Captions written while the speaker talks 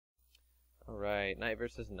Alright, Knight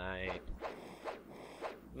versus Knight.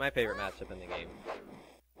 My favorite matchup in the game.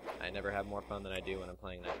 I never have more fun than I do when I'm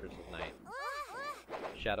playing Knight versus Knight.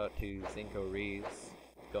 Shout out to Zinko Reeves,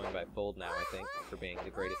 going by Fold now, I think, for being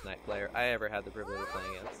the greatest Knight player I ever had the privilege of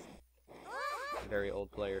playing against. A very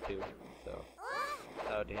old player too, so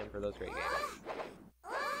shout out to him for those great games.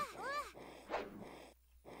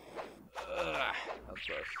 Ugh, that was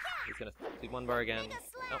close. He's gonna see one bar again.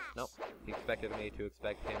 Nope, nope. He expected me to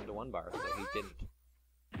expect him to one bar, so he didn't.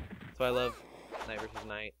 That's why I love Knight versus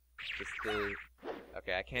Knight. Just the...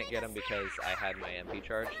 Okay, I can't get him because I had my MP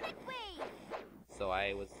charged. So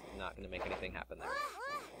I was not going to make anything happen there.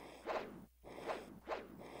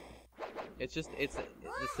 It's just, it's the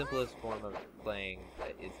simplest form of playing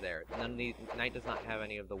that is there. Knight does not have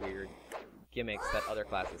any of the weird gimmicks that other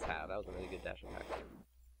classes have. That was a really good dash attack.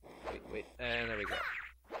 Wait, and there we go.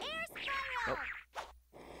 Nope.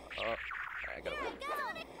 Oh, alright, I got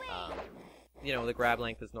away. You know, the grab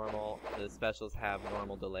length is normal, the specials have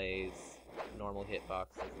normal delays, normal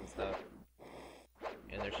hitboxes and stuff.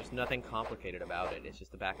 And there's just nothing complicated about it. It's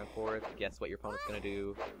just a back and forth, guess what your opponent's gonna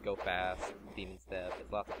do, go fast, demon step,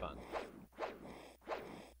 it's lots of fun.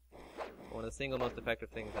 One of the single most effective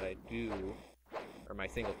things that I do, or my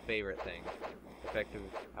single favorite thing,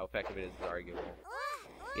 how effective it is arguable,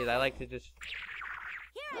 is I like to just...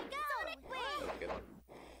 That was a good one.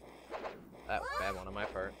 That was a bad one on my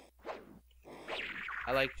part.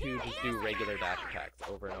 I like to just do regular dash attacks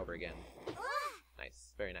over and over again.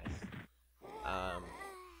 Nice, very nice.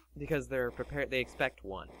 Because they're prepared, they expect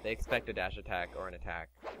one. They expect a dash attack or an attack.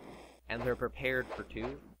 And they're prepared for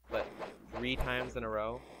two, but 3 times in a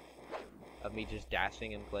row of me just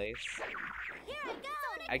dashing in place,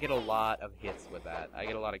 I get a lot of hits with that. I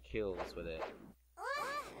get a lot of kills with it.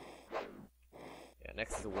 Yeah,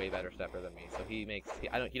 Nex is a way better stepper than me, so he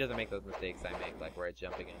doesn't make those mistakes I make, like where I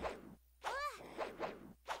jump again.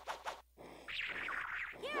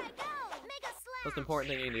 Most important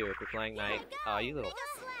thing you can do if you're playing Knight. Aw, you little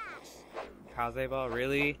kaze ball,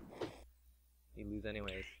 really? You lose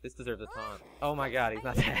anyways. This deserves a taunt. Oh my god, he's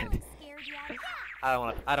not dead. I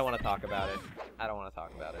don't wanna talk about it. I don't wanna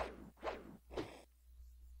talk about it.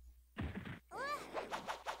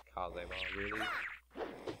 Kaze ball, really?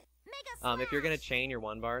 If you're gonna chain your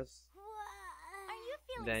 1 bars,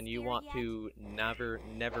 then you want to never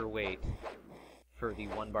wait for the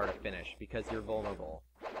 1 bar to finish, because you're vulnerable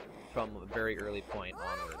from a very early point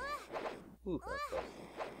onward. Ooh, that's close.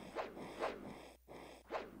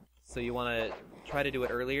 So you want to try to do it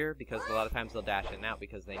earlier, because a lot of times they'll dash in and out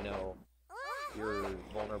because they know you're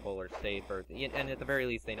vulnerable or safe, and at the very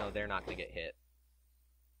least they know they're not going to get hit.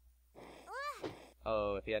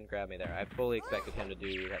 Oh, if he hadn't grabbed me there, I fully expected him to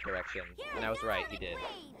do that direction, and I was right, he did.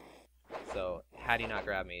 So, had he not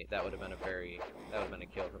grabbed me, that would have been a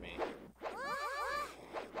kill for me.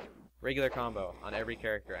 Regular combo on every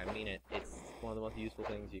character, I mean it. It's one of the most useful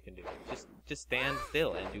things you can do. Just stand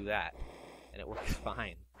still and do that, and it works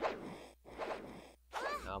fine.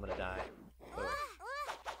 Now I'm gonna die. Oh.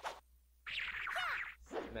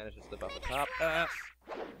 Managed to slip off the top. That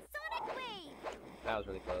was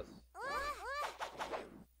really close.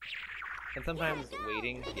 And sometimes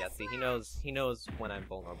waiting, yeah, see, he knows when I'm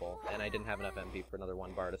vulnerable, and I didn't have enough MP for another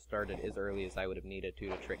 1 bar to start it as early as I would have needed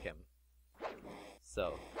to trick him.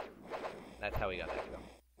 So, that's how we got that kill.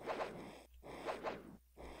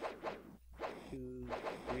 2,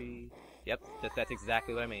 3... Yep, that's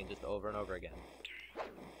exactly what I mean, just over and over again.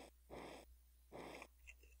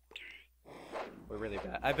 We're really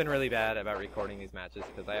bad. I've been really bad about recording these matches,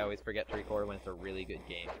 because I always forget to record when it's a really good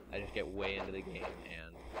game. I just get way into the game,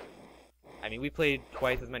 and... I mean, we played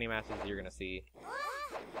twice as many matches as you're gonna see,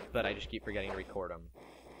 but I just keep forgetting to record them.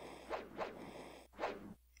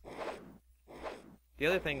 The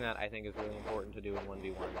other thing that I think is really important to do in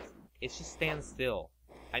 1v1s is just stand still.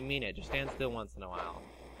 I mean it, just stand still once in a while.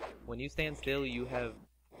 When you stand still, you have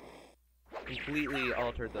completely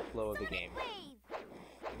altered the flow of the game.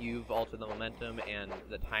 You've altered the momentum and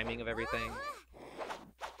the timing of everything,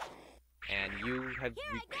 and you have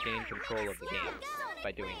regained control of the game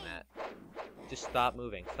by doing that. Just stop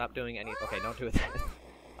moving, stop doing any— okay, don't do it.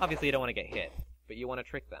 Obviously you don't want to get hit, but you want to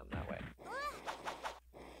trick them that way.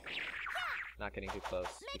 Not getting too close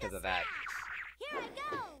because of that.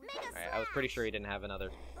 Alright, I was pretty sure he didn't have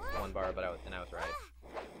another 1 bar, but I was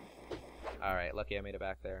right. Alright, lucky I made it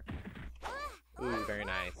back there. Ooh, very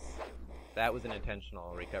nice. That was an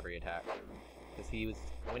intentional recovery attack. Because he was—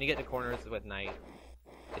 when you get to corners with Knight,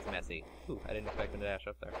 it's messy. Ooh, I didn't expect him to dash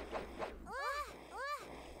up there.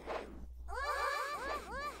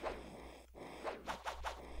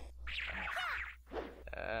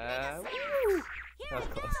 Woo! That was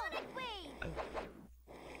close.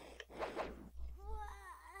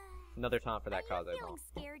 Another taunt for that kaze Are you feeling bomb.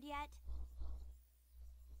 scared yet?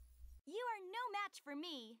 You are no match for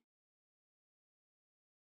me.